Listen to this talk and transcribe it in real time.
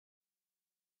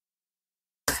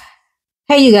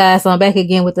Hey you guys, so I'm back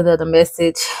again with another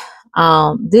message.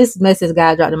 This message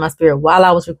God dropped in my spirit while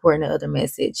I was recording the other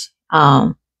message.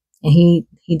 And he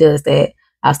does that.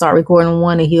 I start recording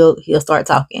one and he'll start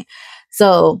talking.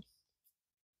 So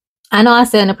I know I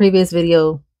said in the previous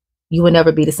video, you will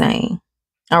never be the same.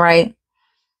 All right.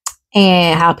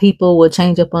 And how people will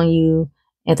change up on you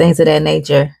and things of that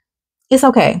nature. It's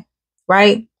okay.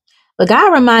 Right. But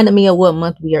God reminded me of what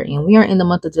month we are in. We are in the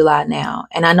month of July now.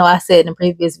 And I know I said in the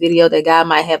previous video that God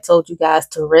might have told you guys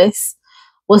to rest.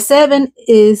 Well, 7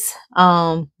 is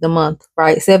the month,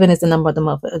 right? 7 is the number of the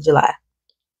month of July.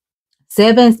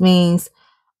 7 means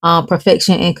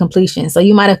perfection and completion. So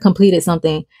you might have completed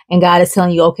something and God is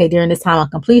telling you, okay, during this time of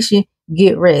completion,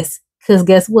 get rest. Because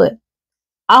guess what?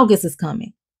 August is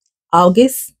coming.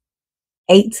 August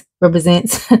 8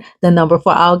 represents the number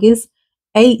for August.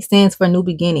 8 stands for new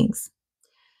beginnings.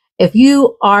 If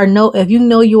you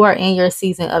know you are in your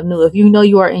season of new, if you know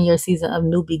you are in your season of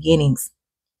new beginnings,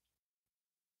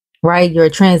 right? You're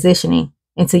transitioning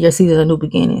into your season of new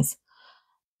beginnings.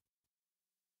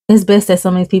 It's best that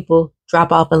some of these people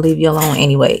drop off and leave you alone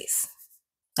anyways.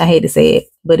 I hate to say it,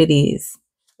 but it is.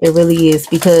 It really is,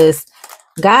 because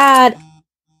God,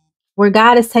 where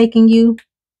God is taking you,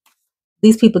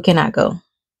 these people cannot go.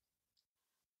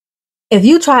 If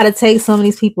you try to take some of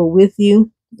these people with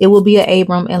you, it will be an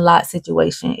Abram and Lot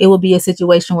situation. It will be a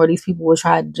situation where these people will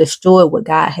try to destroy what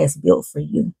God has built for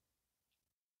you.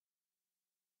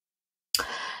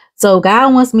 So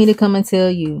God wants me to come and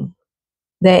tell you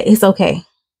that it's okay,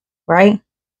 right?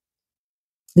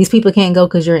 These people can't go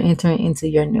because you're entering into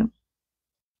your new.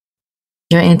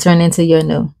 You're entering into your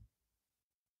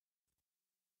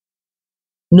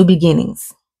new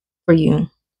beginnings for you.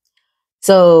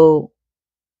 So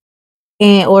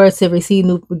in order to receive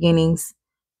new beginnings,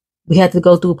 we have to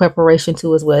go through preparation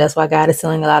too as well. That's why God is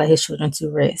telling a lot of his children to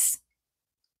rest.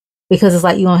 Because it's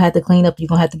like you're going to have to clean up. You're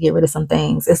going to have to get rid of some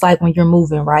things. It's like when you're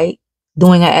moving, right?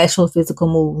 Doing an actual physical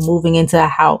move, moving into a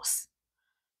house.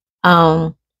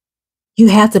 You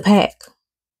have to pack.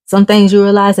 Some things you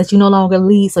realize that you no longer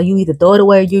need, so you either throw it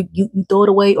away, you throw it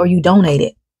away, or you donate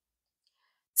it.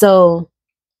 So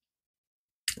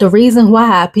the reason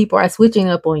why people are switching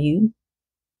up on you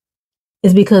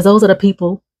is because those are the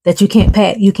people that you can't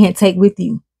pack, you can't take with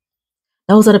you.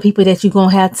 Those are the people that you're going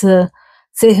to have to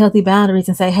set healthy boundaries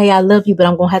and say, hey, I love you, but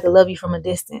I'm going to have to love you from a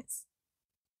distance.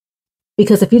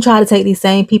 Because if you try to take these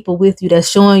same people with you that's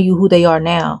showing you who they are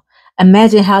now,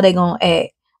 imagine how they're going to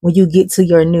act when you get to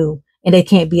your new, and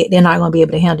they're not going to be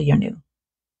able to handle your new.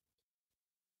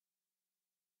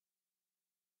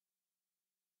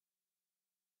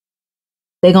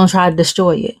 They're going to try to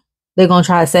destroy it. They're going to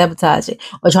try to sabotage it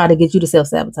or try to get you to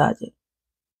self-sabotage it.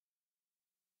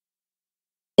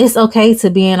 It's okay to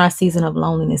be in our season of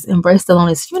loneliness. Embrace the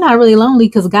loneliness. You're not really lonely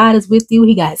because God is with you.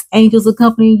 He got his angels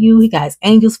accompanying you. He got his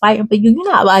angels fighting for you. You're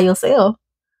not by yourself.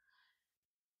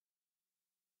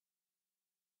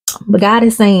 But God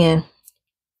is saying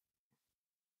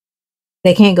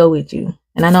they can't go with you.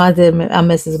 And I know I did a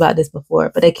message about this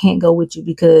before, but they can't go with you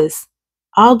because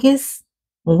August,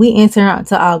 when we enter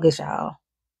into August, y'all,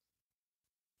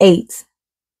 8,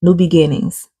 new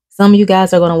beginnings. Some of you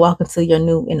guys are going to walk into your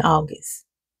new in August.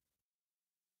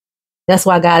 That's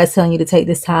why God is telling you to take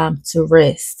this time to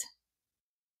rest.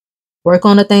 Work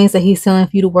on the things that he's telling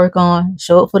you to work on.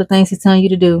 Show up for the things he's telling you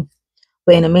to do.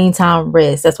 But in the meantime,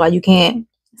 rest. That's why you can't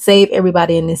save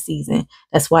everybody in this season.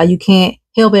 That's why you can't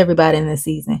help everybody in this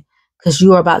season. Because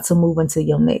you are about to move into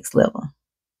your next level.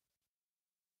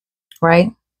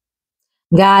 Right?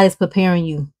 God is preparing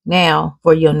you now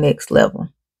for your next level.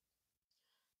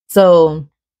 So,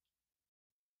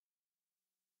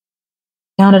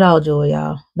 count it all joy,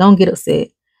 y'all. Don't get upset.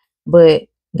 But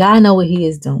God knows what he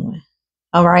is doing.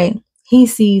 All right? He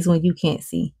sees when you can't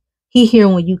see. He hears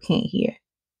when you can't hear.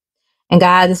 And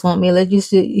God just want me to let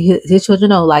his children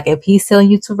know, like, if he's telling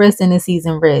you to rest in this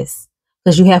season, rest.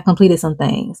 Because you have completed some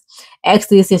things.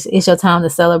 Actually, it's your time to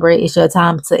celebrate. It's your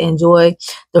time to enjoy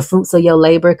the fruits of your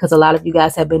labor. Because a lot of you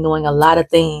guys have been doing a lot of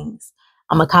things.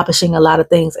 I'm accomplishing a lot of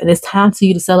things. And it's time for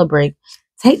you to celebrate.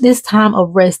 Take this time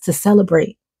of rest to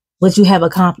celebrate what you have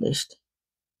accomplished.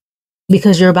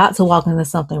 Because you're about to walk into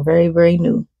something very, very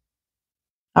new.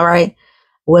 All right?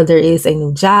 Whether it's a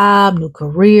new job, new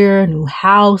career, new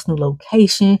house, new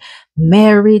location,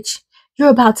 marriage, you're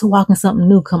about to walk in something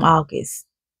new come August.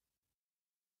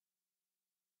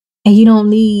 And you don't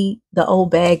need the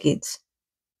old baggage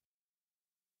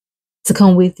to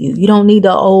come with you. You don't need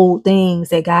the old things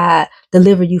that God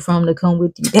delivered you from to come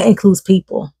with you. That includes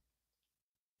people,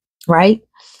 right?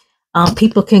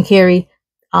 People can carry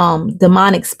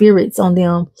demonic spirits on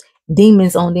them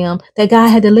demons on them that God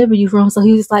had delivered you from. So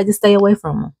he was just like, just stay away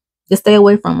from them. Just stay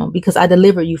away from them because I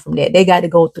delivered you from that. They got to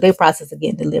go through their process of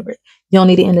getting delivered. You don't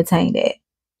need to entertain that.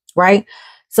 Right?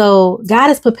 So God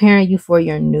is preparing you for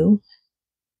your new.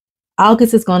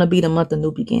 August is going to be the month of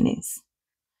new beginnings.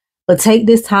 But take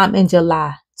this time in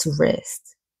July to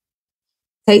rest.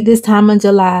 Take this time in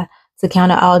July to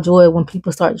count it all joy when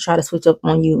people start to try to switch up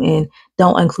on you and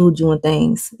don't include you in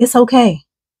things. It's okay.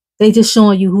 They just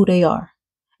showing you who they are.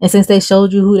 And since they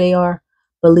showed you who they are,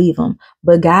 believe them.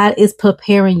 But God is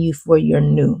preparing you for your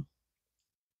new.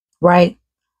 Right?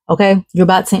 Okay? You're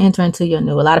about to enter into your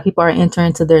new. A lot of people are entering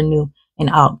into their new in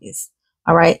August.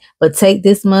 All right? But take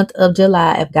this month of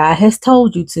July, if God has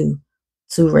told you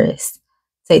to rest.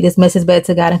 Take this message back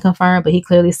to God and confirm, but he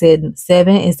clearly said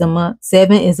 7 is the month.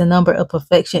 7 is the number of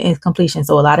perfection and completion.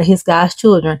 So a lot of his God's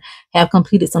children have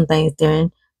completed some things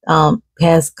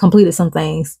has completed some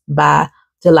things by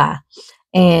July.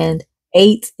 And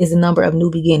 8 is the number of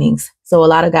new beginnings. So a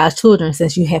lot of God's children,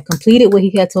 since you have completed what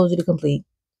he had told you to complete,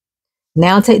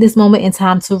 now take this moment in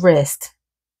time to rest,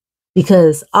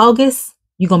 because August,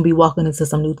 you're going to be walking into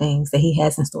some new things that he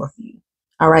has in store for you.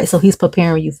 All right. So he's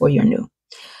preparing you for your new.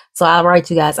 So, all right,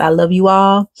 you guys, I love you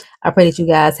all. I pray that you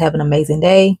guys have an amazing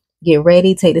day. Get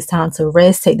ready. Take this time to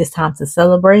rest. Take this time to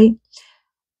celebrate.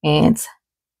 And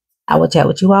I will chat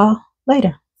with you all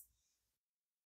later.